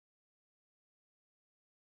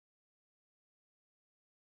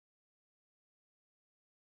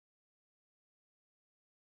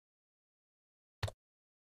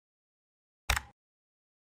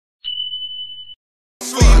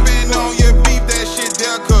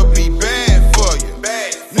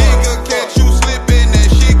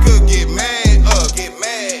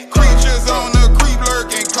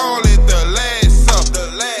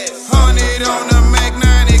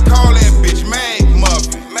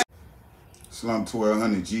Slum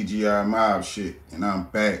 1200 GGI mob shit, and I'm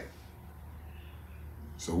back.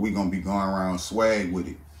 So we gonna be going around swag with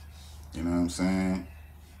it. You know what I'm saying?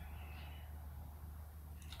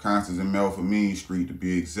 Constance and Melphomene Street to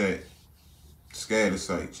be exact. Scatter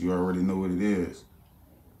sites, you already know what it is.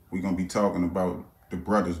 We gonna be talking about the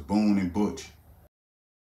brothers Boone and Butch.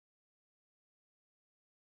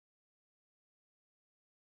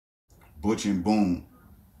 Butch and Boone.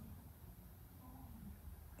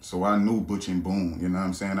 So I knew Butch and Boone, you know what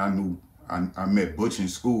I'm saying? I met Butch in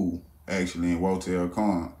school, actually, in Walter L.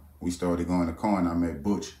 Corn. We started going to Corn, I met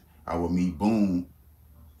Butch. I would meet Boone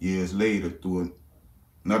years later through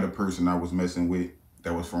another person I was messing with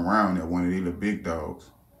that was from around there, one of the little big dogs,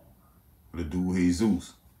 the dude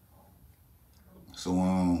Jesus. So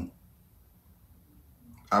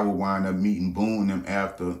I would wind up meeting Boone them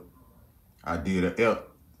after I did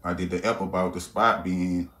the ep about the spot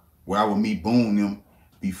being where I would meet Boone them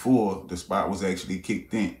before the spot was actually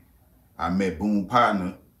kicked in. I met Boone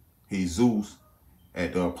partner, Jesus,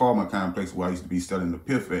 at the apartment complex where I used to be studying the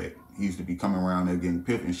piff at. He used to be coming around there getting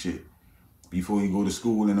piff and shit before he go to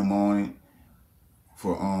school in the morning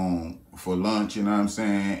for lunch, you know what I'm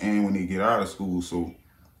saying, and when he get out of school. So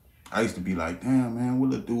I used to be like, damn, man,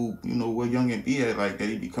 what a dude, you know, where young and be at like that.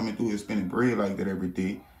 He be coming through here spending bread like that every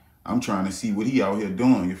day. I'm trying to see what he out here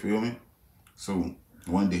doing, you feel me? So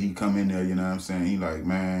one day he come in there, you know what I'm saying? He like,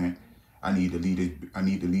 man, I need to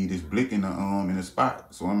leave this blick in the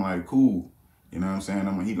spot. So I'm like, cool. You know what I'm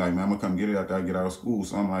saying? He like, man, I'm gonna come get it after I get out of school.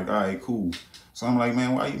 So I'm like, all right, cool. So I'm like,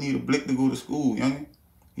 man, why you need a blick to go to school, youngin'?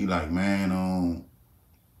 He like, man,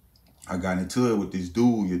 I got into it with this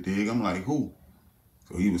dude, you dig? I'm like, who?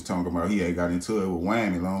 So he was talking about he had got into it with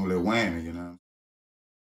Whammy, long live Whammy, you know?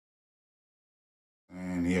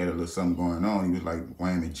 And he had a little something going on. He was like,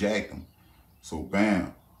 Whammy jacked him. So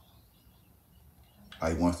bam.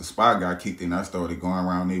 Like once the spot got kicked in, I started going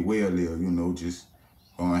around their well there, you know, just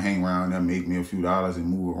going to hang around there, make me a few dollars and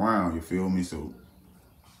move around, you feel me? So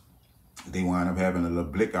they wound up having a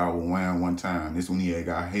little blick out with Wham one time. This when he had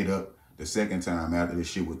got hit up the second time after the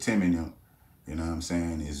shit with Tim and them. You know what I'm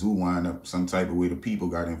saying? And Zoo wound up some type of way the people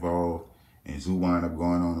got involved and Zoo wound up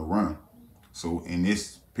going on the run. So in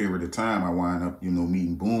this period of time, I wound up, you know,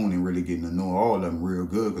 meeting Boone and really getting to know all of them real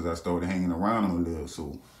good because I started hanging around them a little.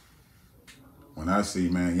 So when I say,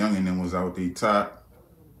 man, Young and them was out there top,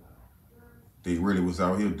 they really was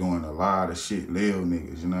out here doing a lot of shit, little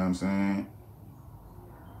niggas, you know what I'm saying?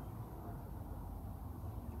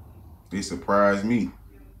 They surprised me.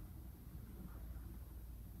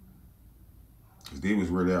 Cause they was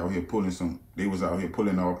really out here they was out here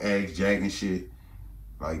pulling off axe jack and shit.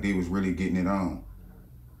 Like they was really getting it on.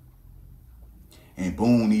 And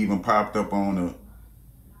Boone even popped up on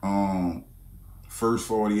the first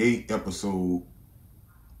 48 episode.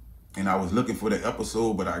 And I was looking for the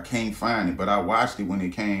episode, but I can't find it. But I watched it when it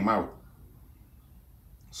came out.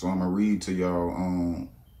 So I'm gonna read to y'all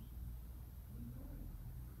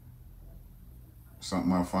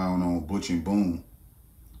something I found on Butch and Boone.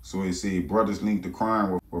 So it said brothers linked to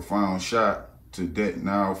crime were found shot to death.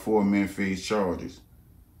 Now 4 men face charges.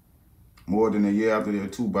 More than a year after their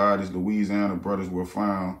 2 bodies, Louisiana brothers were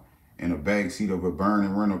found in the backseat of a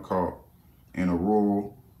burning rental car in a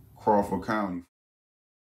rural Crawford County.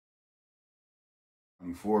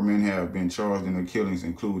 4 men have been charged in the killings,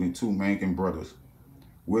 including 2 Mankin brothers.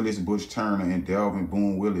 Willis Butch Turner and Delvin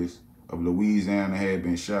Boone Willis of Louisiana had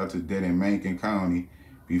been shot to death in Mankin County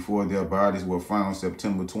before their bodies were found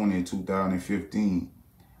September 20, 2015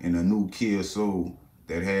 in a new Kia Soul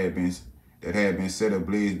that had been set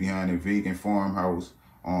ablaze behind a vacant farmhouse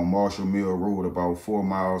on Marshall Mill Road about 4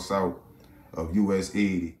 miles south of US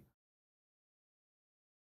 80.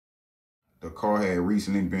 The car had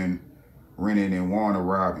recently been rented in Warner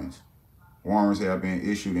Robins. Warrants have been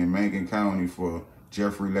issued in Mankin County for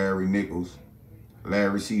Jeffrey Larry Nichols,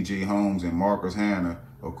 Larry C.J. Holmes, and Marcus Hanna,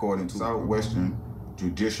 according to Southwestern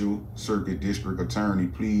Judicial Circuit District Attorney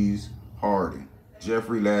Please Hardin.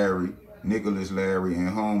 Jeffrey Larry, Nicholas Larry, and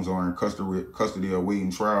Holmes are in custody awaiting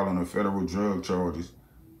trial on the federal drug charges,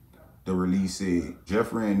 the release said.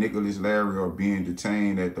 Jeffrey and Nicholas Larry are being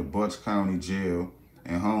detained at the Butch County Jail,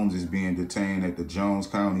 and Holmes is being detained at the Jones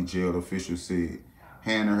County Jail, officials said.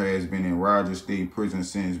 Hanna has been in Rogers State Prison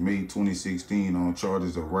since May 2016 on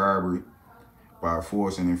charges of robbery by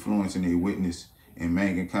force and influencing a witness in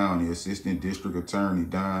Mankin County. Assistant District Attorney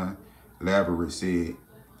Don Lavery said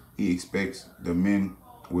he expects the men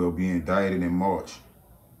will be indicted in March.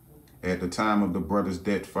 At the time of the brothers'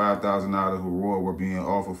 death, $5,000 reward were being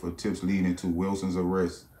offered for tips leading to Wilson's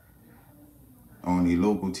arrest. On a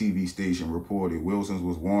local TV station reported, Wilson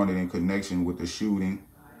was wanted in connection with the shooting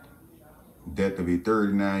Death of a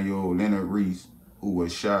 39-year-old Leonard Reese, who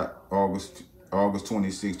was shot August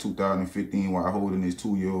 26, 2015, while holding his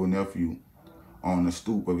 2-year-old nephew on the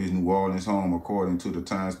stoop of his New Orleans home, according to the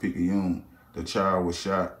Times-Picayune. The child was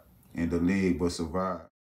shot in the leg but survived.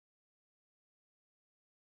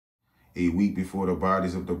 A week before the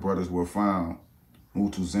bodies of the brothers were found,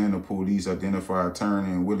 Mutuzana police identified Turner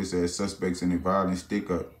and Willis as suspects in a violent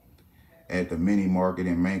stick-up at the mini market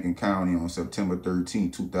in Macon County on September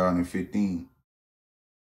 13, 2015.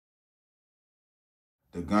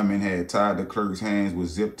 The gunman had tied the clerk's hands with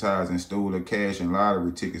zip ties and stole the cash and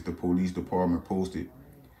lottery tickets, the police department posted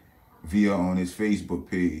via on its Facebook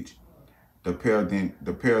page. The pair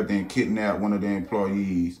then kidnapped one of the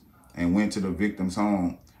employees and went to the victim's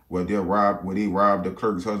home, where they robbed the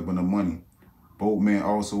clerk's husband of money. Both men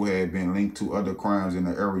also had been linked to other crimes in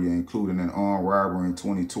the area, including an armed robbery in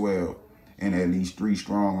 2012 and at least 3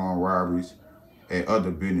 strong-arm robberies at other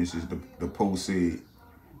businesses, the Post said.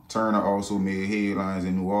 Turner also made headlines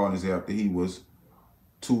in New Orleans after he was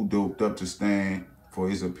too doped up to stand for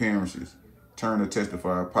his appearances. Turner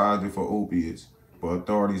testified positive for opiates, but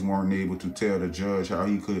authorities weren't able to tell the judge how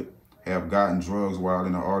he could have gotten drugs while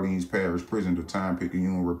in the Orleans Parish prison, the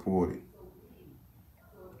Times-Picayune reported.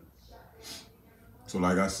 So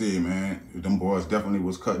like I said, man, them boys definitely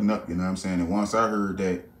was cutting up, you know what I'm saying? And once I heard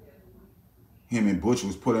that him and Butch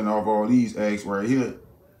was putting off all these acts right here,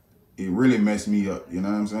 it really messed me up, you know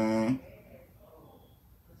what I'm saying?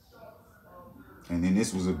 And then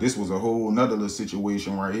this was a whole nother little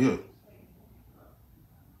situation right here.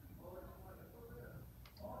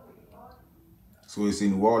 So it's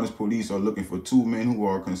in New Orleans police are looking for 2 men who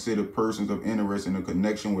are considered persons of interest in a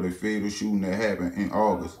connection with a fatal shooting that happened in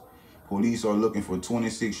August. Police are looking for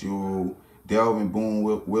 26-year-old Delvin Boone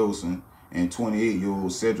Wilson and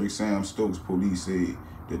 28-year-old Cedric Sam Stokes, police said.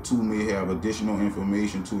 The 2 may have additional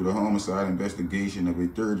information to the homicide investigation of a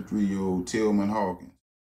 33-year-old Tillman Hawkins.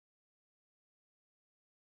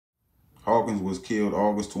 Hawkins was killed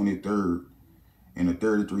August 23rd in the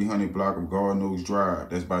 3300 block of Garden Oaks Drive,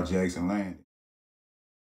 that's by Jackson Landing.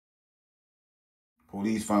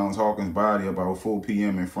 Police found Hawkins' body about 4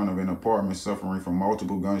 p.m. in front of an apartment suffering from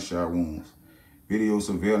multiple gunshot wounds. Video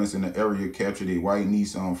surveillance in the area captured a white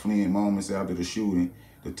Nissan fleeing moments after the shooting.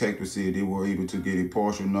 Detectives said they were able to get a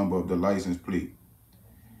partial number of the license plate.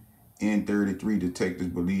 N33 detectives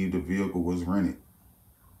believe the vehicle was rented.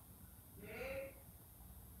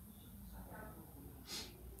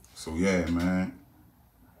 So yeah, man,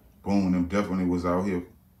 Boone them definitely was out here.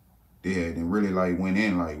 They had them really like went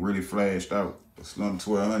in, like really flashed out. Slum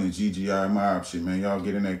 1200 GGI mob shit, man. Y'all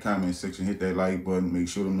get in that comment section, hit that like button, make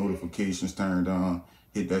sure the notifications turned on,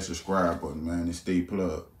 hit that subscribe button, man, and stay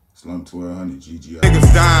plugged. Slum 1200 GGI.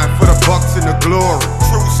 Niggas dying for the bucks and the glory.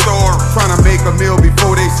 True story. Trying to make a meal before